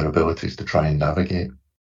best of our abilities, to try and navigate.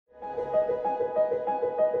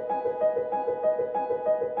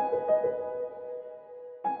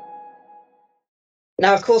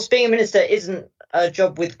 Now, of course, being a minister isn't a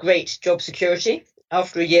job with great job security.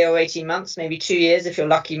 After a year or 18 months, maybe 2 years, if you're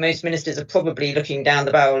lucky, most ministers are probably looking down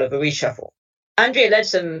the barrel of a reshuffle. Andrea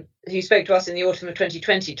Leadsom, who spoke to us in the autumn of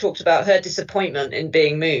 2020, talked about her disappointment in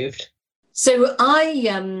being moved. So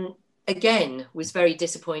I, again, was very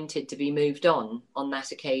disappointed to be moved on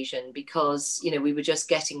that occasion because, we were just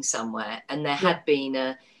getting somewhere, and there had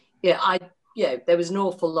been there was an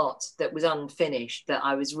awful lot that was unfinished that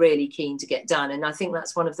I was really keen to get done. And I think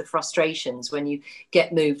that's one of the frustrations when you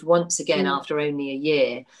get moved once again after only a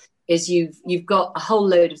year, is you've got a whole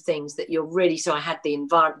load of things that you're really. So I had the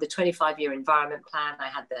 25-year environment plan, I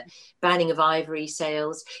had the banning of ivory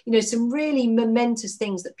sales, some really momentous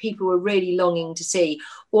things that people were really longing to see,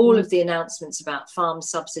 all of the announcements about farm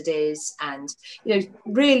subsidies and,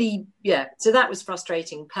 really, so that was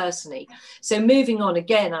frustrating personally. So moving on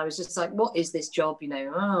again, I was just like, what is this job?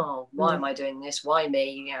 Why am I doing this? Why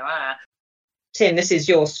me? Tim, this is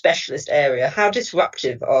your specialist area. How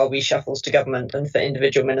disruptive are reshuffles to government and for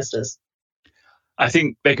individual ministers? I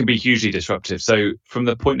think they can be hugely disruptive. So from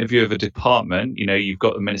the point of view of a department, you've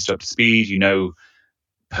got the minister up to speed,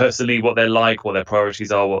 personally what they're like, what their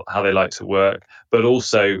priorities are, how they like to work, but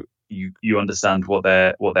also you understand what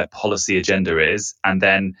their policy agenda is, and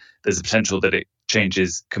then there's a potential that it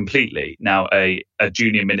changes completely. Now, a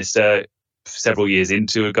junior minister several years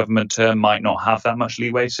into a government term might not have that much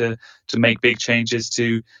leeway to make big changes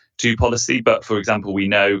to policy. But for example, we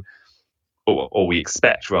know, or we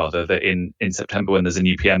expect rather, that in September, when there's a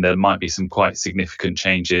new PM, there might be some quite significant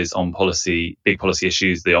changes on policy, big policy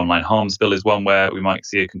issues. The online harms bill is one where we might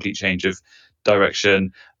see a complete change of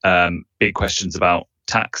direction. Big questions about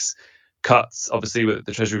tax cuts. Obviously,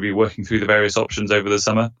 the Treasury will be working through the various options over the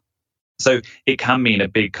summer. So it can mean a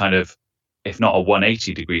big kind of, if not a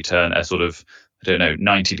 180-degree turn, a sort of,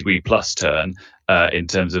 90-degree plus turn in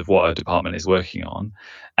terms of what a department is working on.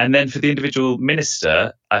 And then for the individual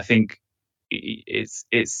minister, I think it's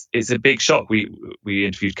a big shock. We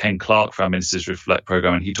interviewed Ken Clark for our Ministers Reflect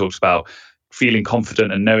programme, and he talks about feeling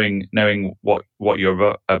confident and knowing what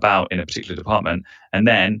you're about in a particular department, and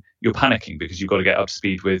then you're panicking because you've got to get up to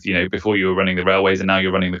speed with, before you were running the railways and now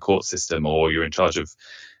you're running the court system, or you're in charge of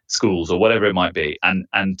schools or whatever it might be.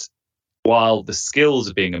 And while the skills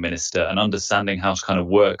of being a minister and understanding how to kind of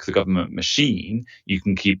work the government machine, you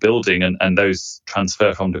can keep building and those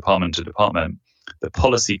transfer from department to department, the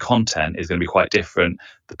policy content is going to be quite different.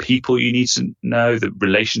 The people you need to know, the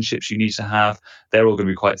relationships you need to have, they're all going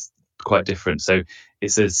to be quite different. So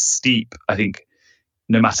it's a steep, I think,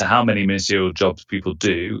 no matter how many ministerial jobs people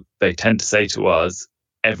do, they tend to say to us,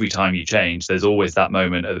 every time you change, there's always that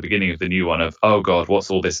moment at the beginning of the new one of, oh God,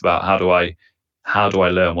 what's all this about? How do I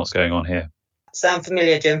learn what's going on here? Sound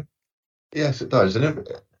familiar, Jim? Yes, it does. In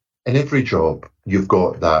every job, you've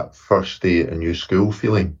got that first day at a new school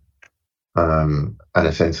feeling, and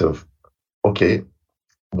a sense of, okay,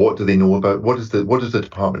 what do they know about? What does the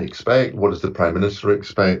department expect? What does the Prime Minister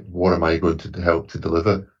expect? What am I going to help to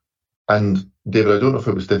deliver? And David, I don't know if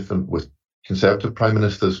it was different with Conservative Prime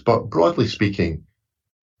Ministers, but broadly speaking,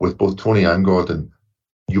 with both Tony and Gordon,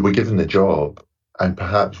 you were given the job and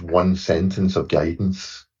perhaps one sentence of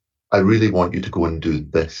guidance. I really want you to go and do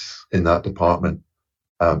this in that department.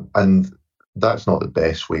 And that's not the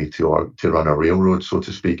best way to run a railroad, so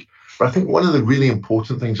to speak. But I think one of the really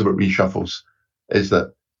important things about reshuffles is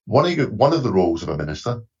that one of the roles of a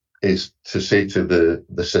minister is to say to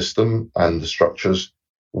the system and the structures,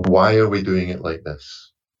 why are we doing it like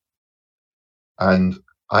this? And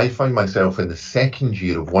I find myself in the second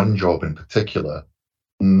year of one job in particular,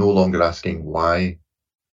 no longer asking why,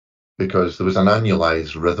 because there was an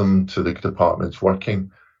annualized rhythm to the department's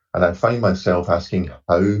working. And I find myself asking,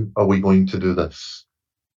 how are we going to do this?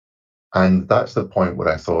 And that's the point where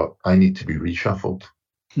I thought I need to be reshuffled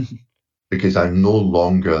because I'm no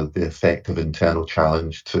longer the effective internal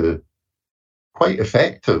challenge to quite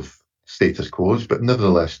effective status quos, but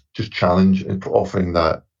nevertheless just challenge and offering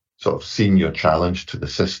that sort of senior challenge to the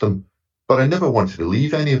system. But I never wanted to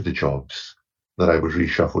leave any of the jobs that I was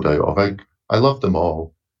reshuffled out of. I loved them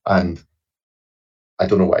all. And I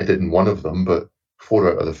don't know what I did in one of them, but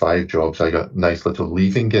 4 out of the 5 jobs, I got nice little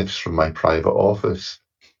leaving gifts from my private office.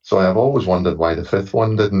 So I've always wondered why the fifth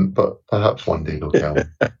one didn't, but perhaps one day they'll tell me.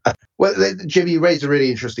 Well, Jim, you raised a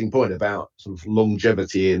really interesting point about sort of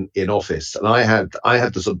longevity in office, and I had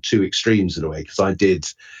the sort of two extremes in a way, because I did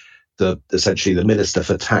essentially the Minister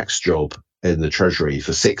for Tax job in the Treasury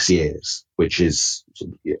for 6 years, which is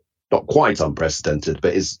sort of, not quite unprecedented,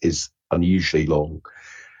 but is unusually long.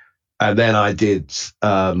 And then I did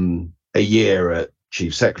a year at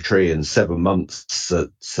Chief Secretary and 7 months at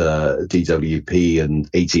DWP and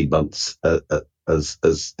 18 months as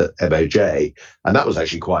at MOJ, and that was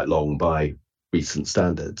actually quite long by recent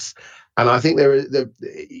standards. And I think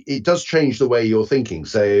it does change the way you're thinking.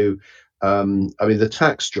 So, I mean, the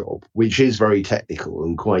tax job, which is very technical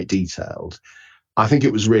and quite detailed, I think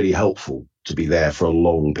it was really helpful to be there for a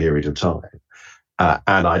long period of time.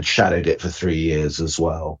 And I'd shadowed it for 3 years as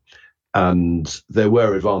well. And there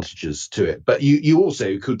were advantages to it, but you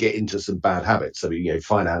also could get into some bad habits. I mean,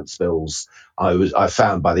 finance bills, I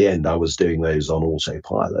found by the end I was doing those on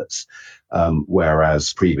autopilot,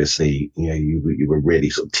 whereas previously, you were really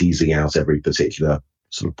sort of teasing out every particular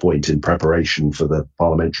sort of point in preparation for the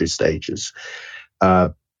parliamentary stages.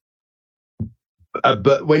 But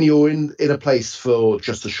when you're in a place for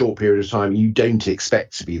just a short period of time, you don't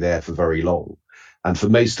expect to be there for very long. And for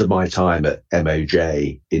most of my time at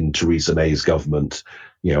MOJ in Theresa May's government,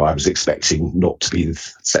 I was expecting not to be the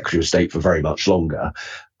Secretary of State for very much longer.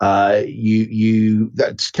 That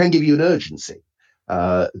can give you an urgency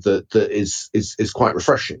that is quite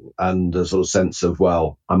refreshing, and a sort of sense of,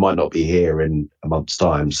 well, I might not be here in a month's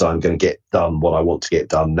time, so I'm going to get done what I want to get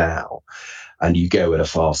done now. And you go at a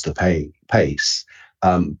faster pace.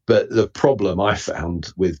 But the problem I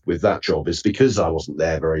found with that job is, because I wasn't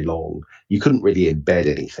there very long, you couldn't really embed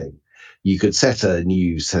anything. You could set a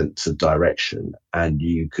new sense of direction, and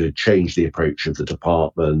you could change the approach of the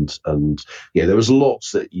department. And there was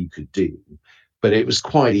lots that you could do, but it was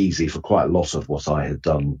quite easy for quite a lot of what I had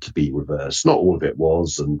done to be reversed. Not all of it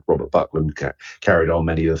was, and Robert Buckland carried on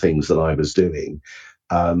many of the things that I was doing.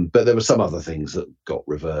 But there were some other things that got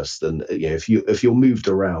reversed. And if you're moved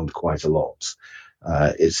around quite a lot,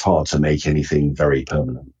 it's hard to make anything very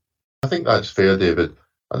permanent. I think that's fair, David.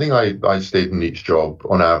 I think I stayed in each job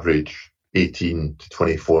on average 18 to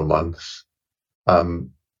 24 months.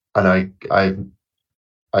 And I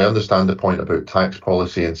understand the point about tax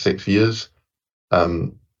policy in 6 years.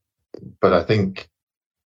 But I think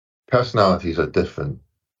personalities are different.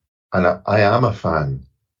 And I am a fan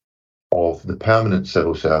of the permanent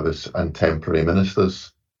civil service and temporary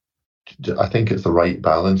ministers. I think it's the right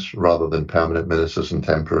balance, rather than permanent ministers and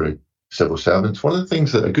temporary civil servants. One of the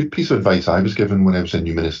things that a good piece of advice I was given when I was a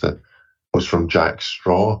new minister was from Jack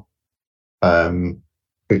Straw, who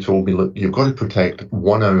told me, look, you've got to protect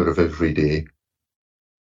 1 hour of every day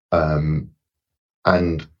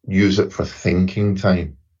and use it for thinking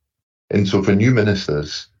time. And so for new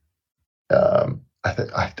ministers,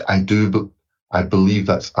 I believe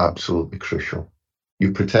that's absolutely crucial.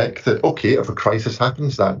 You protect it. Okay, if a crisis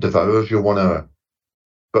happens, that devours your 1 hour.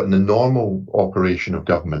 But in the normal operation of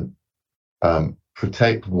government,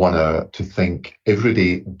 protect 1 hour to think every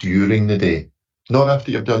day during the day. Not after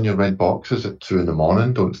you've done your red boxes at 2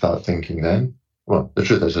 a.m. Don't start thinking then. Well, the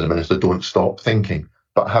truth is, as a minister, don't stop thinking,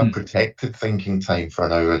 but have protected thinking time for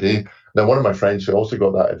an hour a day. Now, one of my friends who also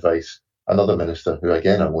got that advice, another minister who,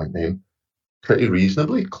 again, I won't name, pretty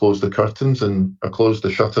reasonably closed the curtains and closed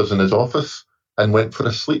the shutters in his office and went for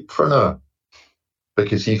a sleep for an hour,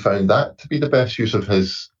 because he found that to be the best use of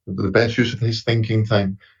his thinking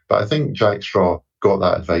time. But I think Jack Straw got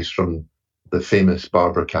that advice from the famous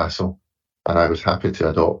Barbara Castle, and I was happy to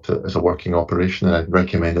adopt it as a working operation, and I'd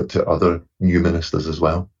recommend it to other new ministers as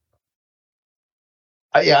well.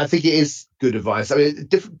 I think it is good advice. I mean,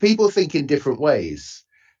 different people think in different ways,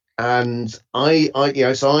 and I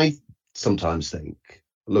sometimes think,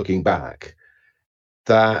 looking back,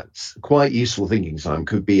 that quite useful thinking time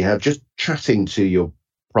could be just chatting to your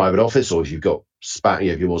private office, or if you've got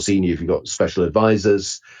if you're more senior, if you've got special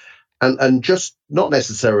advisors, and just not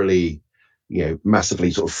necessarily massively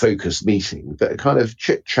sort of focused meeting, but a kind of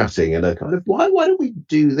chit-chatting and a kind of why don't we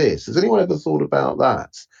do this? Has anyone ever thought about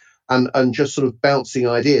that? And just sort of bouncing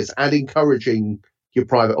ideas and encouraging your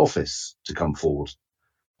private office to come forward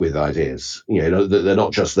with ideas. They're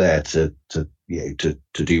not just there to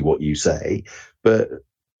do what you say, but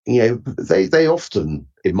they often,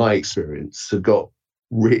 in my experience, have got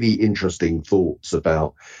really interesting thoughts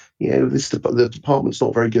about the department's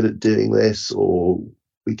not very good at doing this, or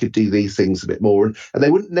we could do these things a bit more, and they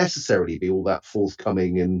wouldn't necessarily be all that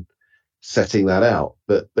forthcoming in setting that out,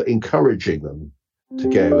 but encouraging them to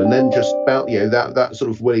go, and then just about that sort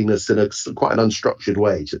of willingness in quite an unstructured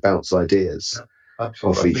way to bounce ideas.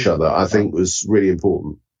 Absolutely. off each other, I think was really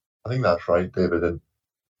important. I think that's right, David. And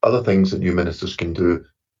other things that new ministers can do,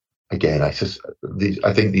 again, I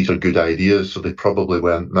think these are good ideas, so they probably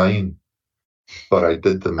weren't mine, but I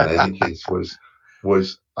did them in any case,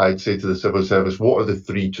 was I'd say to the civil service, what are the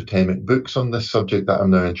 3 totemic books on this subject that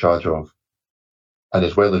I'm now in charge of? And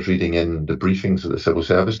as well as reading in the briefings that the civil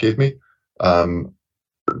service gave me,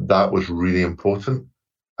 that was really important.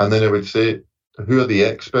 And then I would say, who are the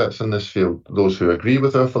experts in this field? Those who agree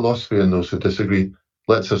with our philosophy and those who disagree.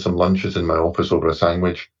 Let's have some lunches in my office over a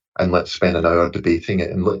sandwich, and let's spend an hour debating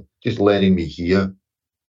it and just letting me hear.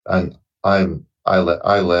 And I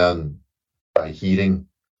learn by hearing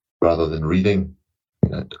rather than reading.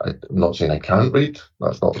 I'm not saying I can't read.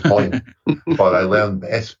 That's not the point. But I learn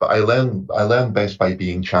best. But I learn best by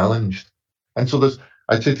being challenged. And so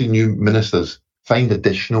I'd say to new ministers, find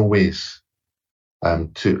additional ways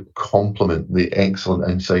to complement the excellent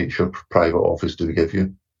insights your private office do give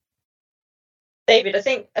you. David, I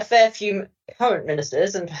think a fair few current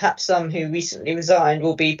ministers, and perhaps some who recently resigned,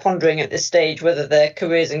 will be pondering at this stage whether their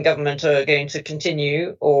careers in government are going to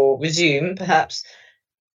continue or resume, perhaps.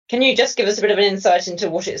 Can you just give us a bit of an insight into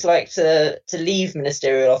what it's like to leave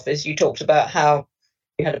ministerial office? You talked about how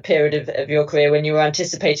you had a period of your career when you were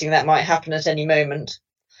anticipating that might happen at any moment.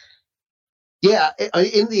 Yeah,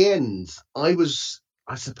 in the end, I was,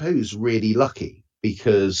 I suppose, really lucky,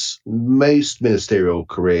 because most ministerial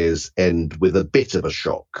careers end with a bit of a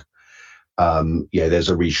shock. There's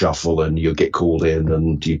a reshuffle and you'll get called in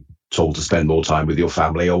and you're told to spend more time with your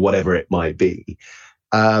family or whatever it might be.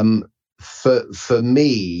 For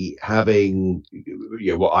me, having,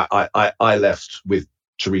 I left with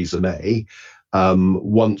Theresa May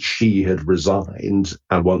once she had resigned,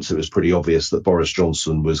 and once it was pretty obvious that Boris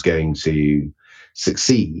Johnson was going to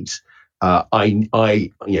succeed.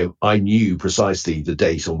 I knew precisely the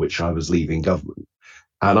date on which I was leaving government,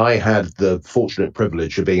 and I had the fortunate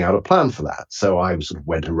privilege of being able to plan for that. So I sort of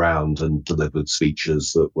went around and delivered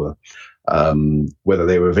speeches that were, whether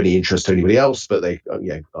they were of any interest to anybody else, but I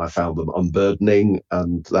found them unburdening,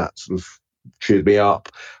 and that sort of cheered me up.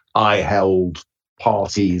 I held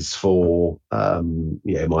parties for,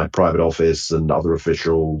 my private office and other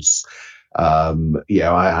officials. I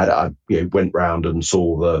went round and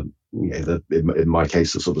saw in my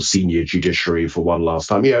case, the sort of senior judiciary for one last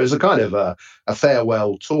time. It was a kind of a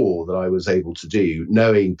farewell tour that I was able to do,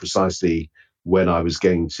 knowing precisely when I was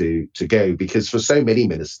going to go, because for so many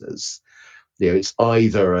ministers, it's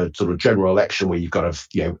either a sort of general election where you've got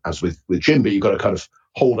to, as with Jim, but you've got to kind of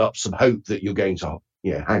hold up some hope that you're going to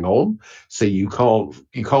hang on. So you can't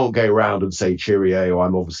go around and say, cheerio,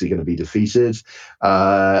 I'm obviously going to be defeated.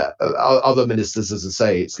 Other ministers, as I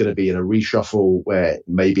say, it's going to be in a reshuffle where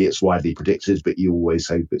maybe it's widely predicted, but you always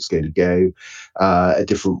hope it's going to go a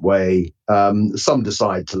different way. Some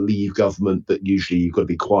decide to leave government, but usually you've got to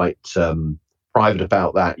be quite private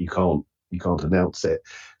about that. You can't announce it.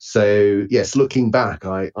 So yes, looking back,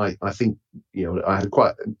 I think I had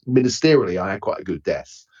ministerially I had quite a good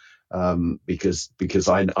death. Because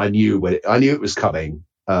I knew it was coming,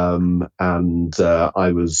 and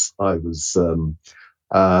I was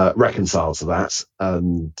reconciled to that,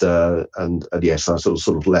 and yes, I sort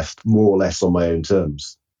of left more or less on my own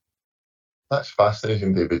terms. That's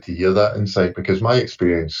fascinating, David, to hear that insight, because my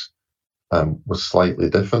experience was slightly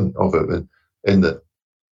different of it, in that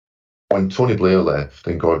when Tony Blair left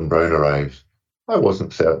and Gordon Brown arrived, I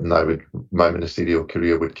wasn't certain my ministerial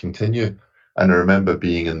career would continue. And I remember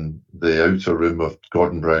being in the outer room of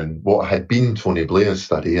Gordon Brown, what had been Tony Blair's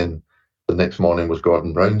study, and the next morning was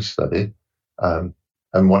Gordon Brown's study, and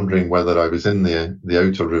wondering whether I was in the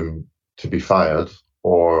outer room to be fired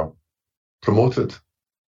or promoted.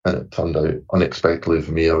 And it turned out, unexpectedly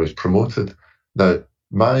for me, I was promoted. Now,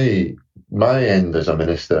 my end as a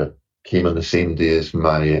minister came on the same day as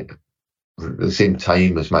the same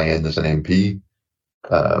time as my end as an MP,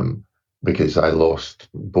 because I lost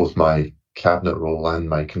both my cabinet role and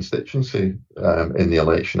my constituency in the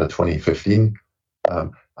election of 2015.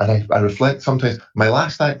 And I reflect sometimes, my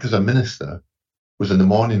last act as a minister was in the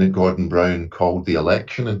morning that Gordon Brown called the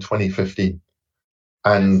election in 2015.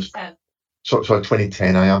 And sorry,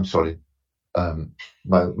 2010, I am sorry.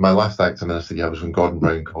 My last act as a minister, was when Gordon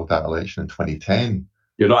Brown called that election in 2010.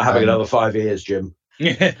 You're not having another 5 years, Jim.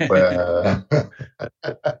 Well,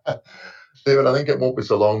 David, I think it won't be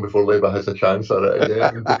so long before Labour has a chance at it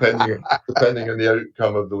again, depending on the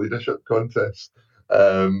outcome of the leadership contest.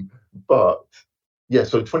 But yeah,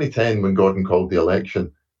 so 2010, when Gordon called the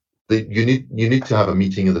election, you need to have a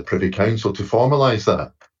meeting of the Privy Council to formalise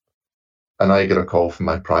that. And I get a call from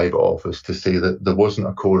my private office to say that there wasn't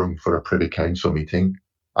a quorum for a Privy Council meeting,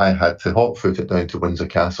 I had to hot-foot it down to Windsor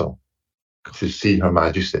Castle to see Her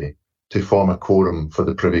Majesty, to form a quorum for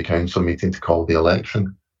the Privy Council meeting to call the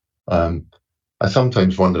election. I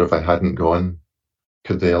sometimes wonder if I hadn't gone,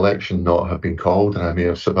 could the election not have been called and I may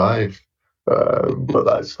have survived? But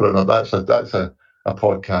that's for another. That's a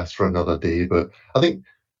podcast for another day. But I think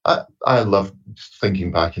I love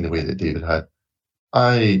thinking back in the way that David had.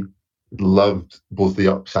 I loved both the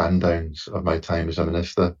ups and downs of my time as a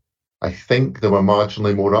minister. I think there were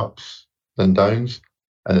marginally more ups than downs,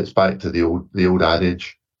 and it's back to the old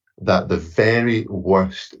adage that the very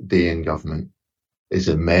worst day in government is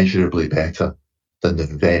immeasurably better than the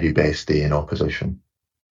very best day in opposition.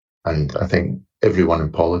 And I think everyone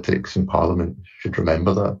in politics and Parliament should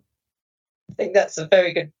remember that. I think that's a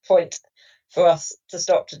very good point for us to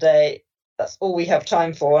stop today. That's all we have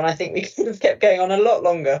time for, and I think we could have kept going on a lot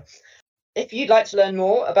longer. If you'd like to learn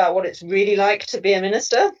more about what it's really like to be a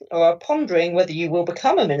minister, or are pondering whether you will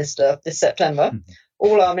become a minister this September,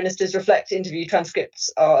 all our Ministers Reflect interview transcripts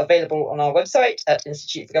are available on our website at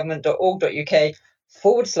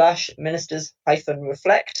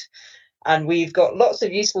instituteforgovernment.org.uk/ministers-reflect. And we've got lots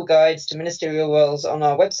of useful guides to ministerial roles on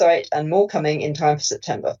our website and more coming in time for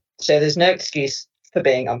September. So there's no excuse for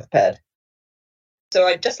being unprepared. So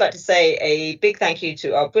I'd just like to say a big thank you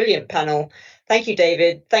to our brilliant panel. Thank you,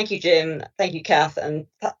 David. Thank you, Jim. Thank you, Kath. And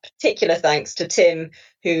particular thanks to Tim,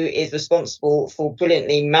 who is responsible for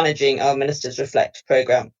brilliantly managing our Ministers Reflect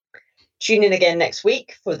programme. Tune in again next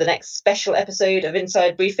week for the next special episode of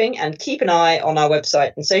Inside Briefing, and keep an eye on our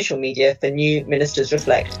website and social media for new Ministers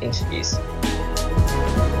Reflect interviews.